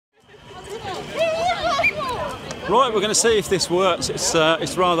Right, we're going to see if this works.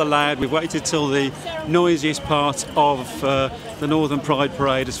 It's rather loud. We've waited till the noisiest part of the Northern Pride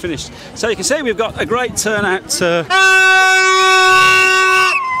Parade has finished. So you can see we've got a great turnout.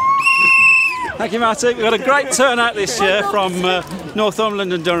 Thank you, Marty. We've got a great turnout this year from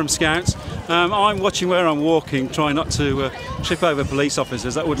Northumberland and Durham Scouts. I'm watching where I'm walking, trying not to trip over police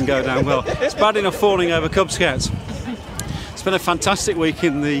officers. That wouldn't go down well. It's bad enough falling over Cub Scouts. It's been a fantastic week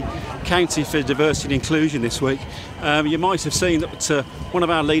in the county for diversity and inclusion this week. You might have seen that one of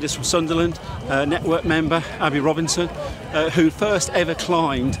our leaders from Sunderland, network member Abby Robinson, who first ever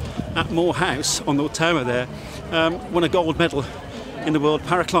climbed at Moor House on the tower there, won a gold medal in the World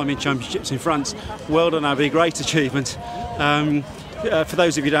Paraclimbing Championships in France. Well done, Abby, great achievement. For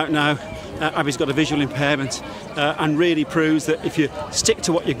those of you who don't know, Abby's got a visual impairment and really proves that if you stick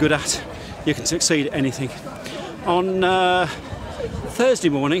to what you're good at, you can succeed at anything. On Thursday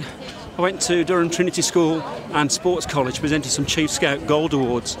morning, I went to Durham Trinity School and Sports College, presented some Chief Scout Gold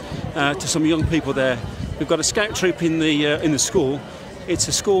Awards to some young people there. We've got a scout troop in the school. It's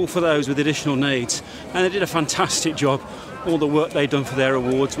a school for those with additional needs, and they did a fantastic job. All the work they'd done for their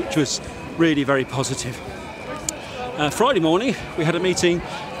awards, which was really very positive. Friday morning, we had a meeting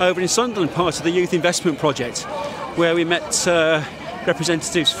over in Sunderland, part of the Youth Investment Project, where we met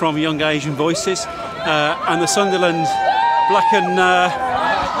representatives from Young Asian Voices and the Sunderland Black and...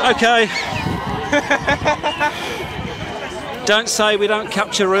 OK. Don't say we don't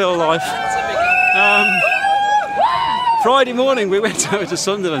capture real life. Friday morning we went over to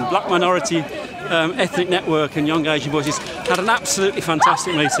Sunderland, Black Minority Ethnic Network and Young Asian Voices. Had an absolutely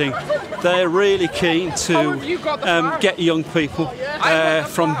fantastic meeting. They're really keen to get young people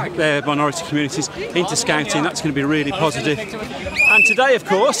from their minority communities into scouting. That's going to be really positive. And today, of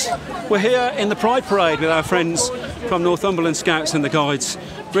course, we're here in the Pride Parade with our friends from Northumberland Scouts and the Guides,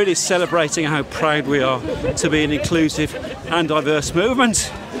 really celebrating how proud we are to be an inclusive and diverse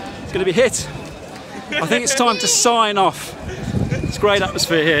movement. It's going to be hit. I think it's time to sign off. It's a great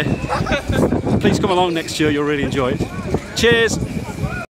atmosphere here. Please come along next year, you'll really enjoy it. Cheers.